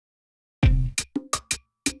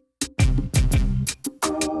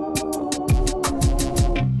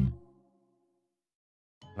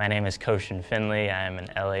My name is Koshin Finley. I'm an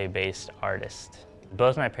LA-based artist.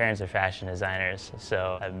 Both my parents are fashion designers,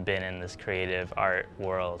 so I've been in this creative art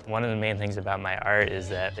world. One of the main things about my art is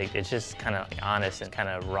that it's just kind of honest and kind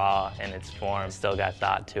of raw in its form. It's still got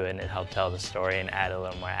thought to it, and it helped tell the story and add a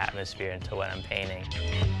little more atmosphere into what I'm painting.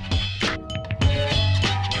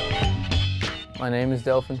 My name is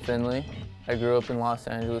Delphin Finley. I grew up in Los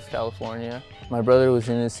Angeles, California. My brother was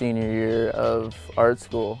in his senior year of art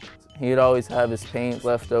school. He'd always have his paint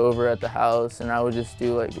left over at the house, and I would just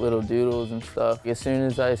do like little doodles and stuff. As soon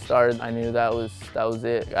as I started, I knew that was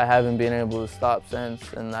it. I haven't been able to stop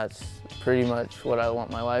since, and that's pretty much what I want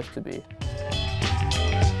my life to be.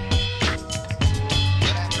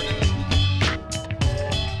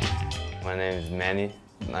 My name is Manny.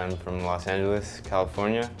 I'm from Los Angeles,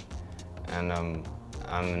 California, and I'm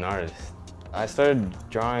an artist. I started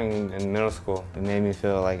drawing in middle school. It made me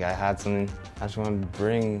feel like I had something. I just wanted to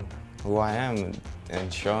bring who I am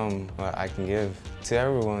and show them what I can give to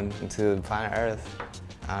everyone and to the planet Earth.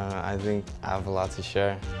 I think I have a lot to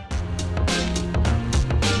share.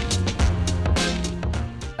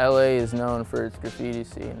 LA is known for its graffiti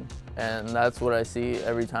scene, and that's what I see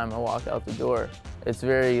every time I walk out the door. It's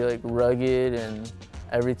very like rugged, and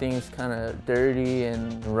everything's kind of dirty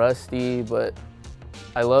and rusty, but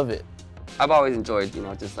I love it. I've always enjoyed,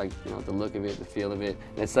 just like, the look of it, the feel of it.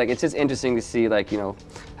 And it's just interesting to see, like,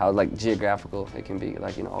 how like geographical it can be.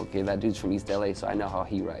 Like, okay, that dude's from East LA, so I know how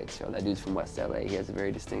he writes. Or that dude's from West LA, he has a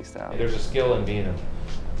very distinct style. There's a skill in being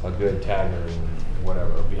a good tagger and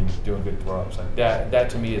whatever, doing good throw-ups. Like that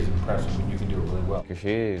to me is impressive when you can do it really well.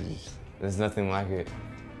 Graffiti, there's nothing like it.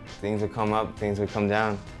 Things would come up, things would come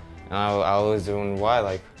down. And I always wonder why,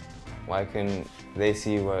 like, why couldn't they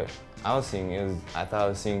see what I was seeing? I thought I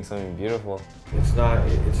was seeing something beautiful. It's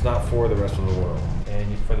not for the rest of the world.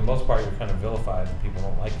 And for the most part, you're kind of vilified and people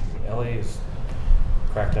don't like you. LA is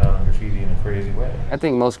cracked down on graffiti in a crazy way. I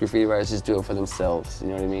think most graffiti writers just do it for themselves, you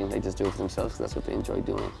know what I mean? They just do it for themselves because that's what they enjoy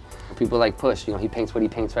doing. People like Push, he paints what he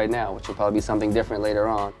paints right now, which will probably be something different later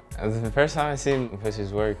on. The first time I seen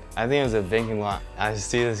Push's work, I think it was a banking lot. I just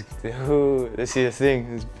see this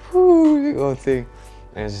thing, this whole thing.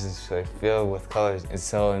 And it's just like filled with colors. It's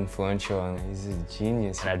so influential, and he's a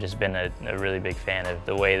genius. And I've just been a really big fan of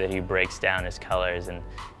the way that he breaks down his colors and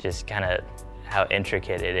just kind of how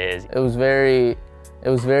intricate it is. It was very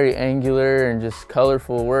angular and just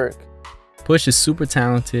colorful work. Push is super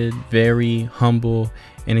talented, very humble,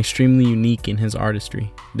 and extremely unique in his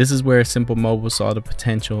artistry. This is where Simple Mobile saw the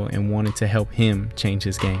potential and wanted to help him change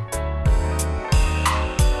his game.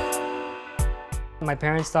 My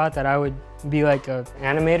parents thought that I would be like an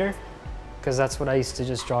animator, because that's what I used to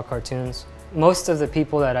just draw cartoons. Most of the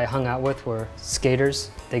people that I hung out with were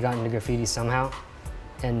skaters. They got into graffiti somehow,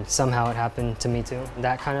 and somehow it happened to me too.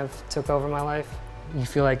 That kind of took over my life. You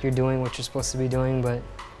feel like you're doing what you're supposed to be doing, but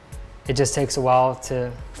it just takes a while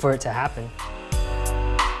for it to happen.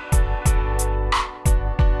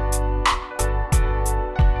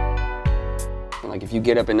 Like if you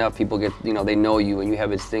get up enough, people get, they know you and you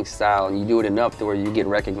have a distinct style, and you do it enough to where you get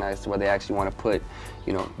recognized to where they actually want to put,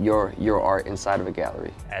 your art inside of a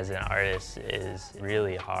gallery. As an artist is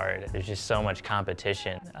really hard. There's just so much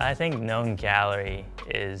competition. I think Known Gallery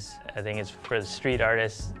it's for the street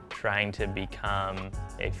artists trying to become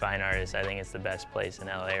a fine artist. I think it's the best place in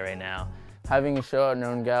LA right now. Having a show at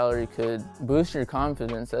Known Gallery could boost your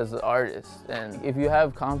confidence as an artist. And if you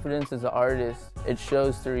have confidence as an artist, it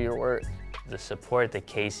shows through your work. The support that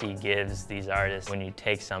Casey gives these artists when you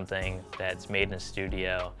take something that's made in a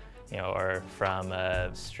studio, or from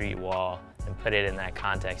a street wall and put it in that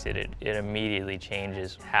context, it immediately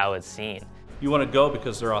changes how it's seen. You want to go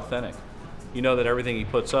because they're authentic. You know that everything he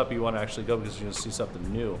puts up, you want to actually go because you're going to see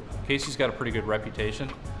something new. Casey's got a pretty good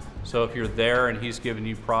reputation, so if you're there and he's giving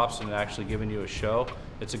you props and actually giving you a show,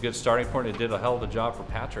 it's a good starting point. It did a hell of a job for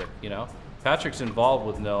Patrick, Patrick's involved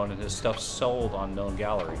with Known, and his stuff's sold on Known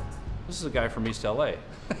Gallery. This is a guy from East LA,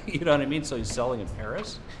 you know what I mean? So he's selling in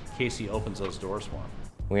Paris. Casey opens those doors for him.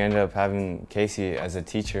 We ended up having Casey as a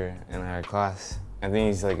teacher in our class. I think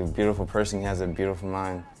he's like a beautiful person. He has a beautiful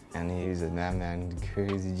mind, and he's a madman,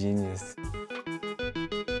 crazy genius.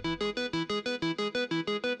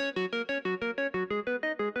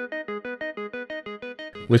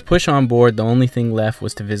 With Push on board, the only thing left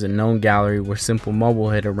was to visit Known Gallery, where Simple Mobile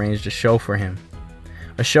had arranged a show for him.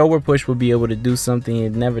 A show where Push would be able to do something he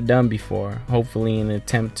had never done before, hopefully in an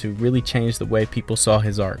attempt to really change the way people saw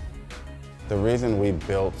his art. The reason we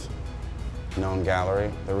built Known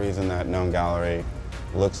Gallery, the reason that Known Gallery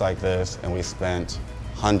looks like this, and we spent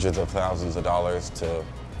hundreds of thousands of dollars to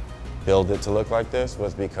build it to look like this,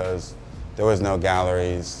 was because there was no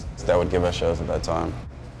galleries that would give us shows at that time.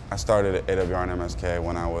 I started at AWR and MSK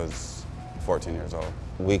when I was 14 years old.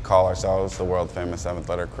 We call ourselves the world famous 7th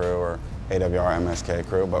letter crew or AWR MSK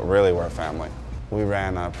crew, but really we're a family. We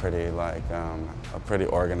ran a pretty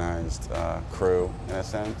organized crew in a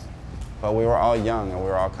sense, but we were all young and we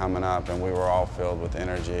were all coming up and we were all filled with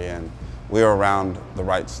energy and we were around the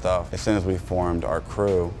right stuff. As soon as we formed our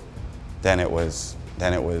crew, then it was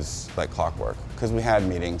like clockwork, because we had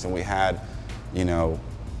meetings and we had, you know,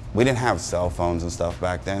 we didn't have cell phones and stuff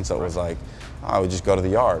back then, so it was like, oh, we just go to the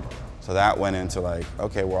yard. So that went into like,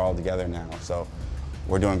 okay, we're all together now, so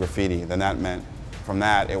we're doing graffiti. Then that meant, from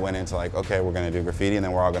that, it went into like, okay, we're gonna do graffiti, and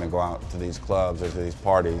then we're all gonna go out to these clubs or to these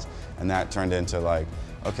parties, and that turned into like,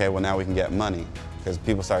 okay, well now we can get money, because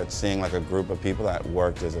people started seeing like a group of people that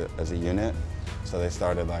worked as a unit, so they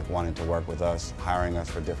started like wanting to work with us, hiring us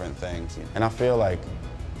for different things. And I feel like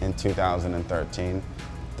in 2013,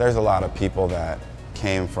 there's a lot of people that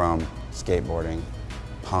came from skateboarding,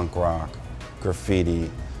 punk rock, graffiti,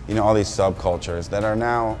 you know, all these subcultures that are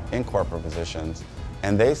now in corporate positions,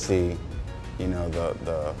 and they see, you know,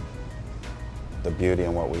 the beauty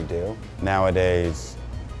in what we do. Nowadays,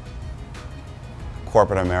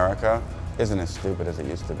 corporate America isn't as stupid as it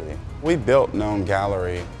used to be. We built Known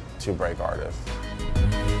Gallery to break artists.